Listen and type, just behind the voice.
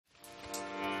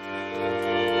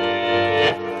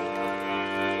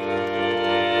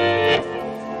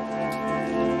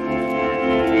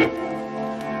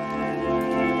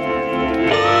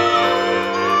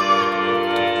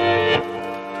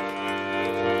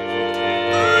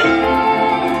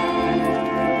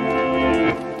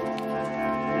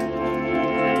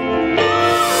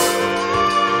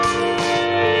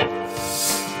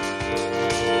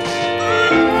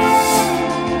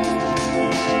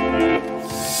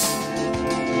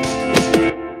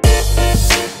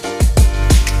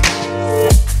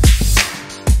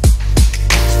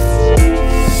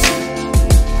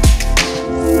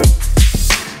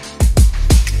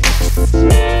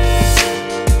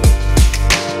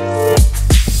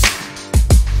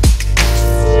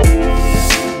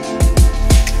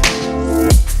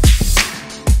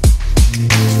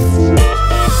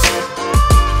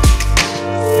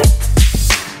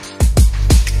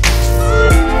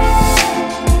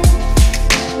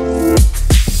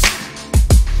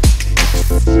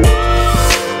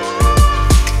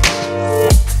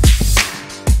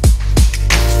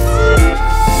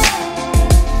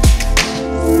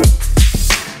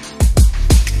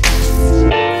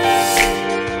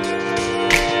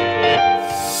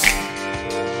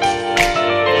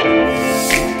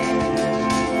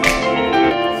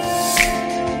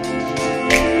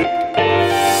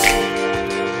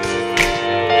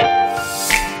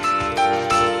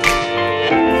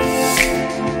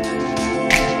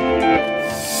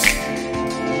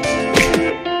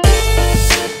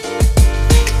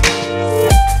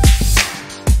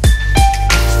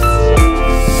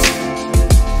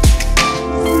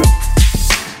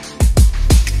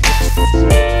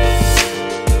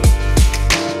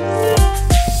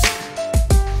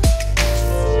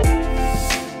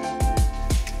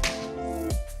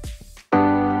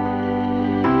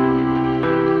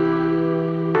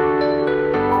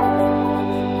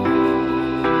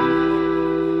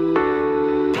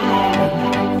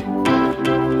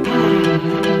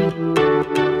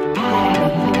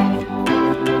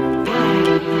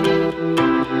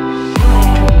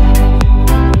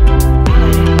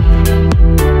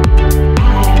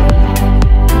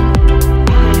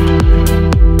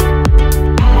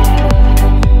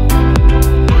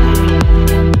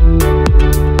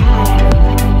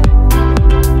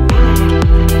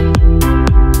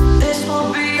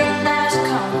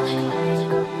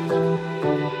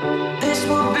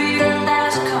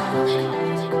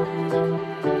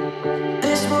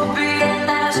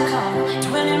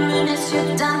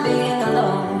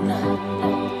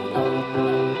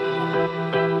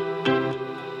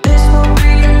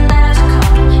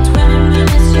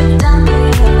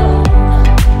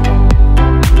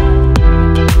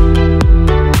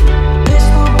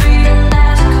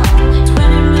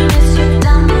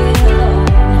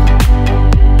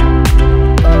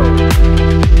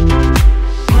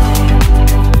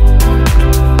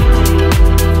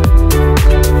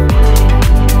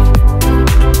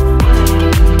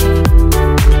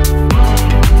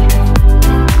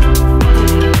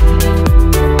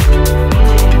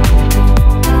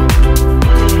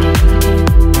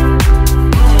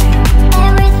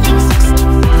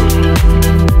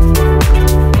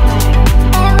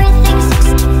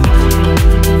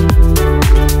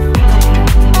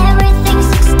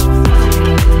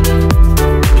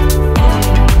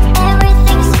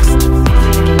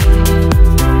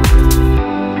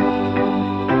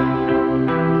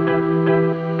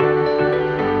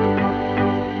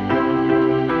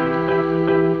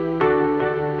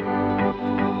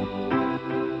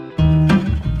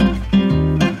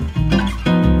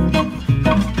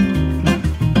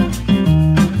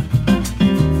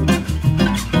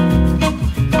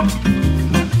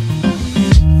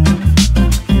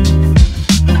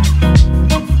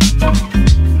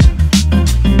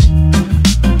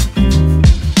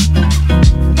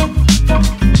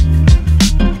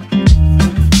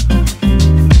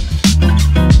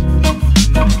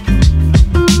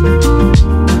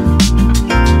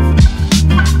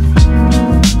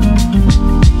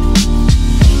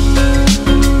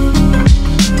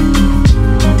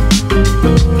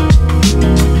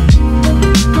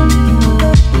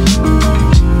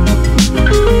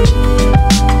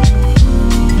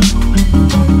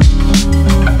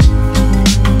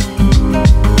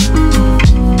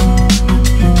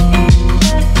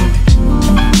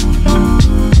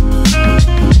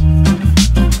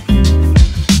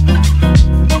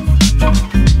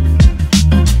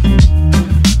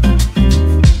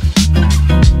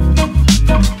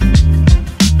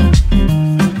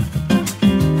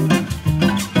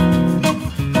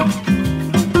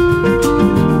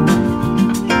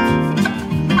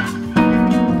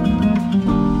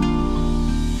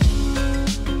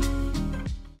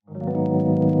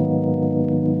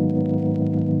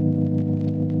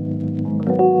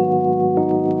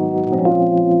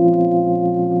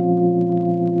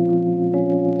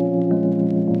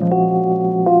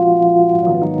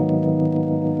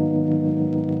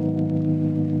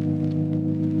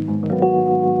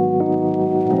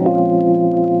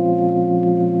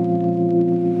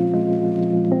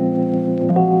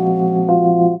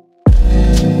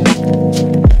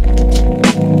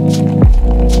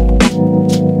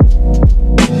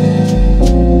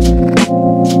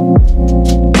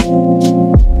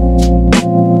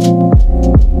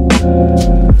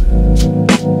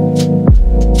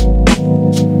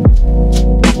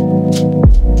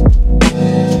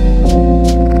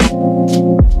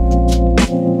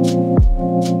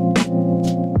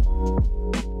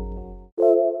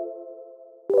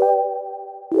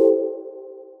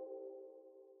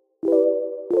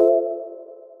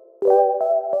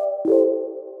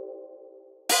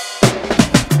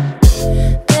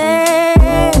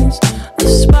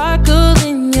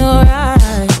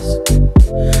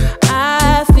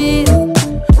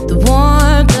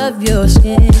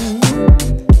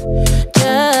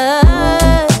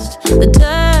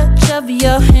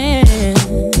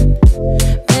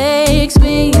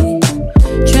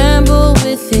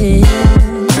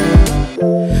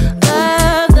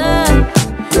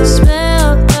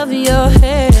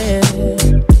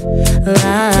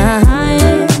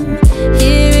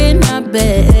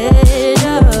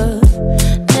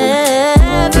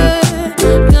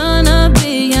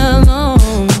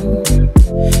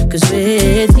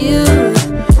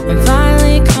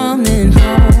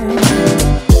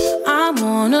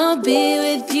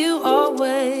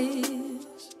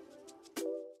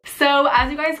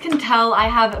tell, I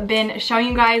have been showing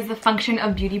you guys the function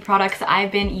of beauty products I've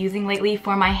been using lately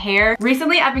for my hair.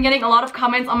 Recently, I've been getting a lot of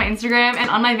comments on my Instagram and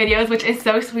on my videos, which is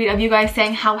so sweet of you guys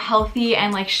saying how healthy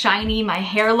and like shiny my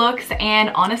hair looks. And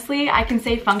honestly, I can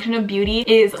say function of beauty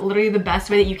is literally the best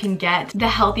way that you can get the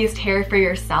healthiest hair for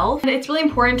yourself. And it's really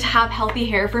important to have healthy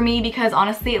hair for me because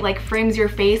honestly, it like frames your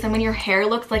face, and when your hair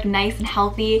looks like nice and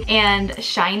healthy and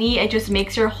shiny, it just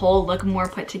makes your whole look more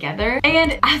put together.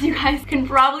 And as you guys can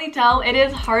probably tell, it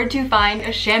is hard to find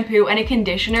a shampoo and a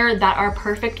conditioner that are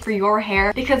perfect for your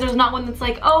hair because there's not one that's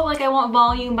like, oh, like I want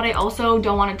volume, but I also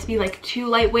don't want it to be like too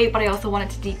lightweight, but I also want it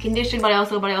to deep condition, but I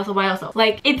also.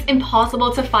 Like, it's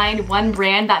impossible to find one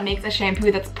brand that makes a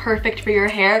shampoo that's perfect for your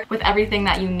hair with everything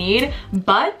that you need.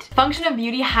 But Function of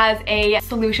Beauty has a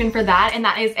solution for that, and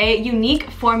that is a unique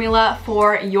formula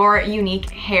for your unique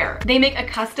hair. They make a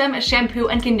custom shampoo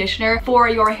and conditioner for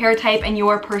your hair type and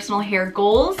your personal hair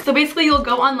goals. So basically, you'll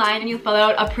go online and you fill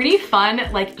out a pretty fun,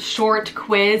 like short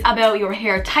quiz about your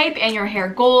hair type and your hair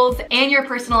goals and your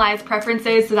personalized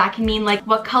preferences. So that can mean like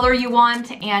what color you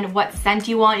want and what scent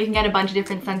you want. You can get a bunch of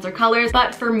different scents or colors,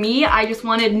 but for me, I just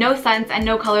wanted no scents and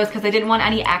no colors because I didn't want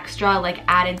any extra like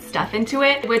added stuff into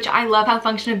it, which I love how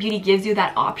Function of Beauty gives you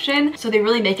that option. So they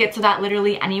really make it so that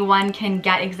literally anyone can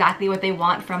get exactly what they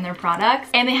want from their products.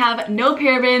 And they have no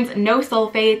parabens, no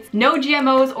sulfates, no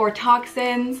GMOs or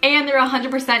toxins, and they're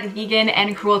 100% vegan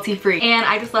and cruelty free. And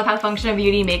I just love how Function of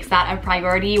Beauty makes that a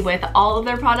priority with all of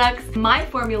their products. My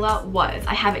formula was,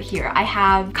 I have it here, I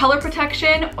have color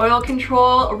protection, oil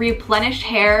control, replenished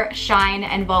hair, shine,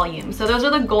 and volume. So those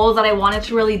are the goals that I wanted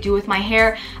to really do with my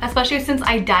hair, especially since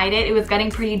I dyed it. It was getting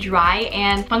pretty dry,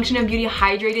 and Function of Beauty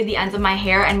hydrated the ends of my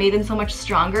hair and made them so much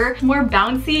stronger, more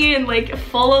bouncy and like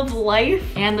full of life.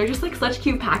 And they're just like such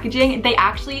cute packaging. They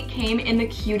actually came in the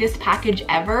cutest package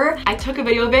ever. I took a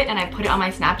video of it and I put it on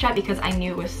my Snapchat because I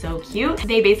knew it was so cute.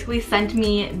 They basically sent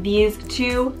me these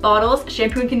 2 bottles,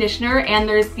 shampoo and conditioner, and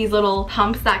there's these little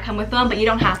pumps that come with them, but you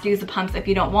don't have to use the pumps if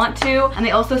you don't want to. And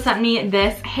they also sent me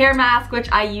this hair mask, which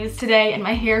I used today, and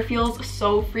my hair feels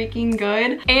so freaking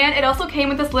good. And it also came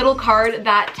with this little card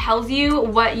that tells you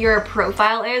what your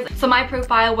profile is. So my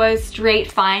profile was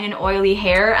straight, fine, and oily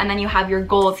hair, and then you have your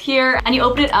goals here, and you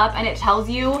open it up and it tells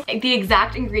you the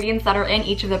exact ingredients that are in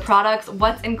each of the products,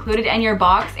 what's included in your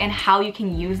box, and how you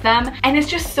can use them. And it's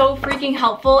just so freaking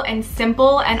helpful and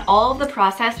simple, and all of the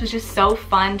process was just so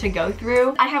fun to go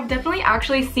through. I have definitely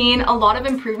actually seen a lot of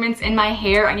improvements in my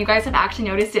hair, and you guys have actually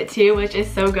noticed it too, which is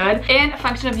so good. And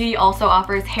Function of Beauty also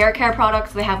offers hair care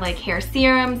products. They have like hair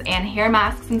serums and hair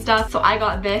masks and stuff. So I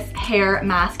got this hair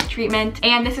mask treatment,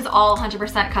 and this is all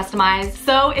 100% customized.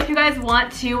 So if you guys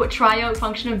want to try out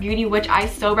Function of Beauty, which I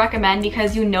so recommend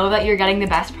because you know that you're getting the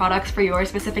best products for your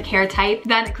specific hair type,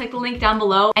 then click the link down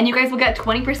below and you guys will get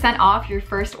 20% off your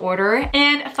first order.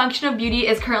 And Function of Beauty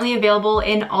is currently available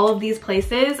in all of these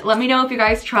places. Let me know if you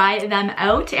guys try them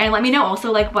out, and let me know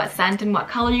also like what scent and what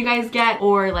color you guys get,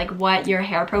 or like what your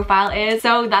hair profile is.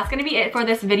 So that's gonna be it for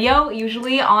this video.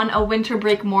 Usually on a winter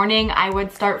break morning, I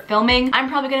would start filming. I'm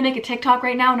probably gonna make a TikTok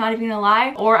right now, not even gonna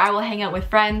lie, or I will hang out with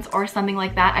friends or something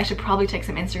like that. I should probably take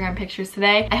some Instagram pictures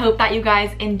today. I hope that you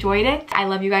guys enjoyed it. I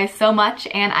love you guys so much,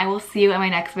 and I will see you in my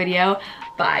next video.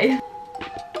 Bye.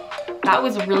 That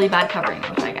was really bad covering.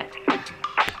 I'll try again.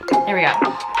 There we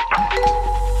go.